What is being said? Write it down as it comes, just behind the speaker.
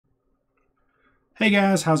Hey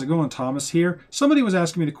guys, how's it going? Thomas here. Somebody was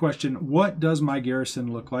asking me the question, what does my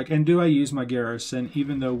Garrison look like? And do I use my Garrison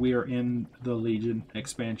even though we are in the Legion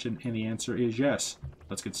expansion? And the answer is yes.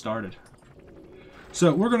 Let's get started.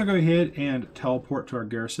 So we're going to go ahead and teleport to our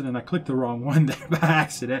Garrison. And I clicked the wrong one there by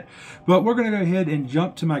accident. But we're going to go ahead and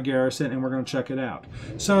jump to my Garrison and we're going to check it out.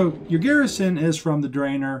 So your Garrison is from the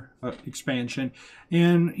Draenor expansion.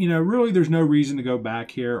 And, really there's no reason to go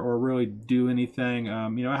back here or really do anything.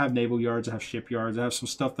 I have naval yards, I have shipyards, I have some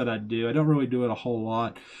stuff that I do. I don't really do it a whole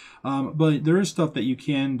lot. But there is stuff that you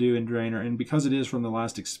can do in Draenor, and because it is from the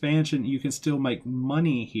last expansion, you can still make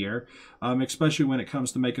money here, especially when it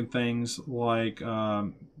comes to making things like,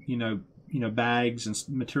 bags and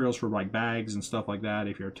materials for like bags and stuff like that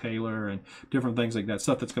if you're a tailor and different things like that,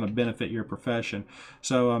 stuff that's going to benefit your profession.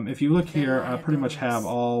 So if you look here, I pretty much have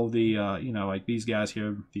all the, like these guys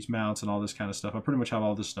here, these mounts and all this kind of stuff. I pretty much have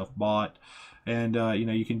all this stuff bought. And,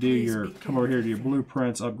 you can do your, come over here to your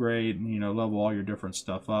blueprints, upgrade, and, level all your different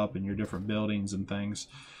stuff up and your different buildings and things.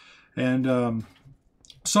 And,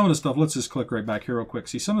 some of the stuff, let's just click right back here real quick.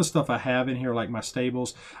 See, some of the stuff I have in here, like my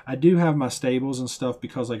stables, I do have my stables and stuff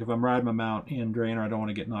because, like, if I'm riding my mount in Draenor, I don't want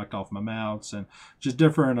to get knocked off my mounts and just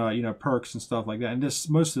different, perks and stuff like that. And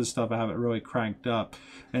most of this stuff I have it really cranked up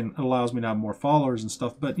and it allows me to have more followers and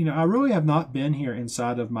stuff. But, I really have not been here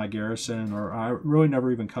inside of my Garrison, or I really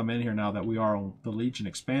never even come in here now that we are on the Legion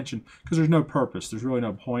expansion because there's no purpose. There's really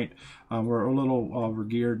no point. We're a little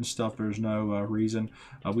overgeared and stuff. There's no reason.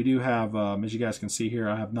 We do have, as you guys can see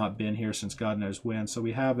here, I have not been here since God knows when. So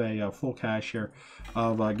we have a full cache here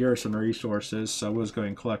of Garrison resources. So we'll just go ahead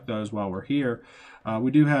and collect those while we're here.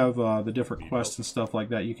 We do have the different quests and stuff like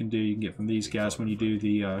that you can do. You can get from these guys when you do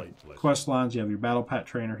the quest lines. You have your battle pat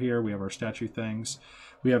trainer here. We have our statue things.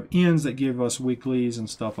 We have inns that give us weeklies and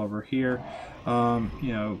stuff over here.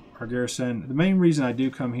 Our Garrison. The main reason I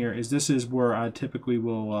do come here is this is where I typically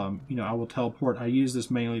will, I will teleport. I use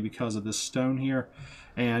this mainly because of this stone here.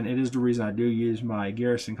 And it is the reason I do use my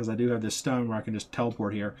Garrison, because I do have this stone where I can just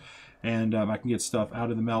teleport here. And I can get stuff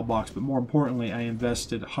out of the mailbox. But more importantly, I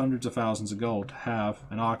invested hundreds of thousands of gold to have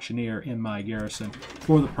an auctioneer in my Garrison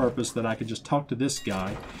for the purpose that I could just talk to this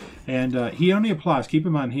guy. And he only applies, keep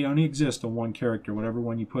in mind, he only exists on one character, whatever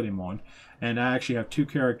one you put him on. And I actually have two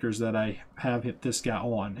characters that I have hit this guy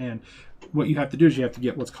on. And what you have to do is you have to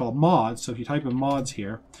get what's called mods. So if you type in mods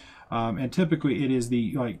here, and typically it is the,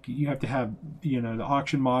 you have to have, the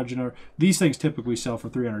auction modular. These things typically sell for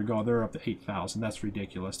 300 gold. They're up to 8,000. That's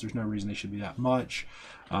ridiculous. There's no reason they should be that much.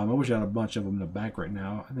 I wish I had a bunch of them in the bank right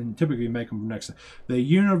now. And then typically you make them next. The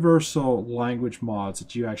universal language mods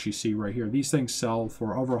that you actually see right here, these things sell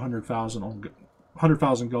for over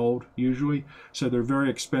 100,000 gold usually. So they're very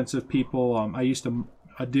expensive. People, I used to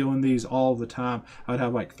deal in these all the time. I'd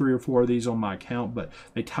have like 3 or 4 of these on my account, but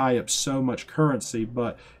they tie up so much currency.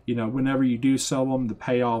 But whenever you do sell them, the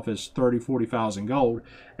payoff is 30,000-40,000 gold.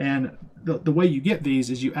 And the way you get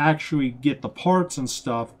these is you actually get the parts and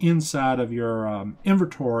stuff inside of your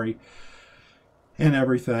inventory and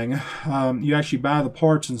everything. You actually buy the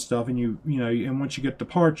parts and stuff, and and once you get the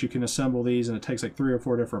parts, you can assemble these, and it takes like 3 or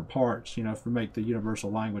 4 different parts, to make the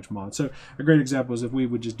universal language mod. So a great example is if we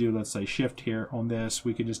would just do, let's say, shift here on this,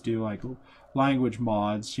 we could just do like language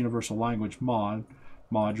mods, universal language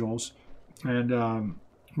modules, and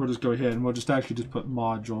we'll just go ahead and we'll just actually just put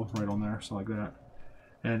module right on there, so like that.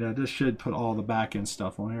 And this should put all the back end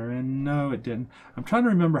stuff on here. And no, it didn't. I'm trying to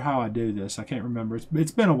remember how I do this. I can't remember.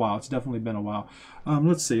 It's been a while. It's definitely been a while.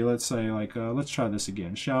 Let's see. Let's say let's try this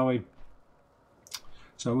again, shall we?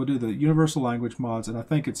 So we'll do the universal language mods, and I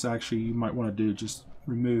think it's actually, you might want to do just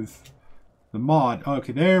remove the mod.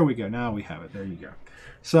 Okay, there we go. Now we have it. There you go.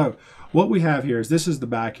 So what we have here is, this is the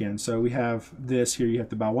back end. So we have this here. You have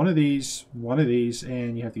to buy one of these,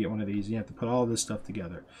 and you have to get one of these. And you have to put all this stuff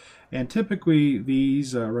together. And typically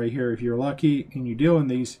these right here, if you're lucky and you deal in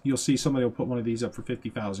these, you'll see somebody will put one of these up for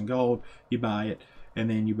 50,000 gold. You buy it, and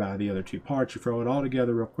then you buy the other 2 parts. You throw it all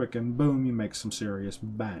together real quick, and boom, you make some serious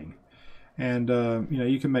bang. And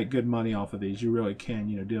you can make good money off of these. You really can,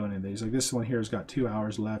 doing in these. Like this one here has got 2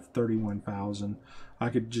 hours left, 31,000. I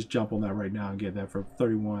could just jump on that right now and get that for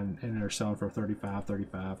 31, and they're selling for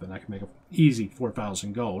 35, and I can make an easy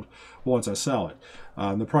 4,000 gold once I sell it.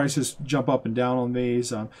 The prices jump up and down on these.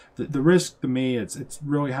 The risk to me, it's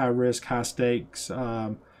really high risk, high stakes.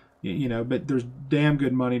 But there's damn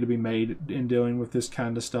good money to be made in dealing with this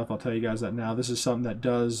kind of stuff. I'll tell you guys that now. This is something that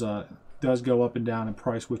does go up and down in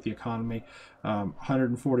price with the economy.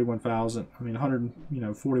 141,000. I mean,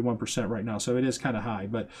 41% right now. So it is kind of high,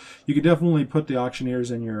 but you could definitely put the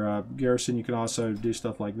auctioneers in your Garrison. You can also do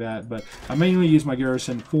stuff like that, but I mainly use my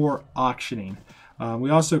Garrison for auctioning. We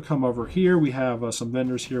also come over here. We have some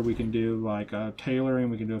vendors here. We can do like tailoring.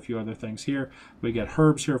 We can do a few other things here. We get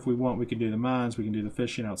herbs here if we want. We can do the mines. We can do the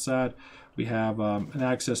fishing outside. We have an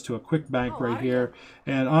access to a quick bank right here.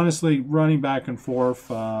 And honestly, running back and forth,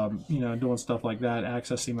 you know, doing stuff like that,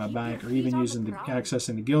 accessing my bank, or even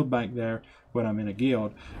accessing the guild bank there when I'm in a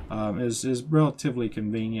guild is relatively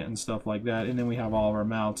convenient and stuff like that. And then we have all of our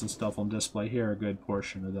mounts and stuff on display here, a good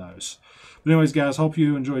portion of those. But anyways, guys, hope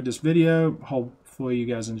you enjoyed this video. Hopefully you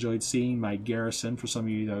guys enjoyed seeing my garrison, for some of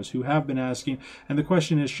you those who have been asking. And the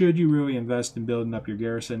question is, should you really invest in building up your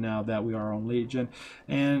garrison now that we are on Legion?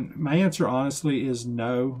 And my answer honestly is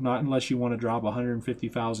no, not unless you want to drop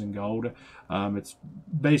 150,000 gold. It's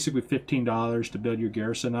basically $15 to build your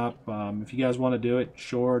garrison up. If you guys want to do it,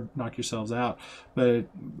 sure, knock yourselves out. But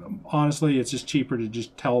honestly, it's just cheaper to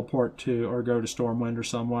just teleport to or go to Stormwind or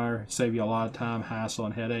somewhere. Save you a lot of time, hassle,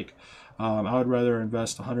 and headache. I would rather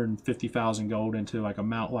invest 150,000 gold into like a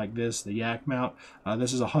mount like this, the Yak mount.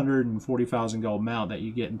 This is a 140,000 gold mount that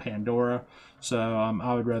you get in Pandora. So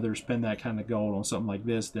I would rather spend that kind of gold on something like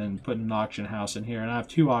this than putting an auction house in here. And I have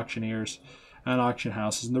 2 auctioneers and auction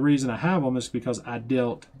houses. And the reason I have them is because I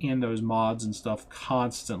dealt in those mods and stuff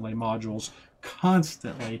constantly, modules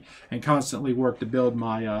constantly work to build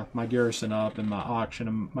my my garrison up and my auction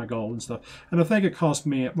and my gold and stuff. And I think it cost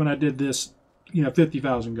me, when I did this, you know,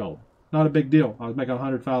 50,000 gold. Not a big deal. I was making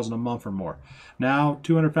 100,000 a month or more. Now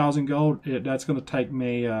 200,000 gold. That's going to take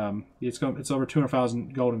me. It's over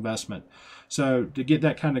 200,000 gold investment. So to get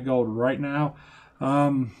that kind of gold right now,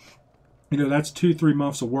 you know, that's 2-3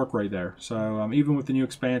 months of work right there. So even with the new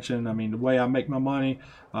expansion, I mean, the way I make my money,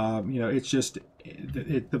 you know, it's just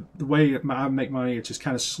the way I make money, it's just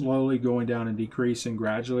kind of slowly going down and decreasing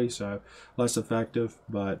gradually, so less effective.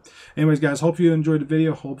 But anyways, guys, hope you enjoyed the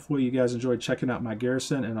video. Hopefully you guys enjoyed checking out my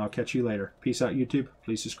garrison, and I'll catch you later. Peace out, YouTube.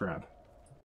 Please subscribe.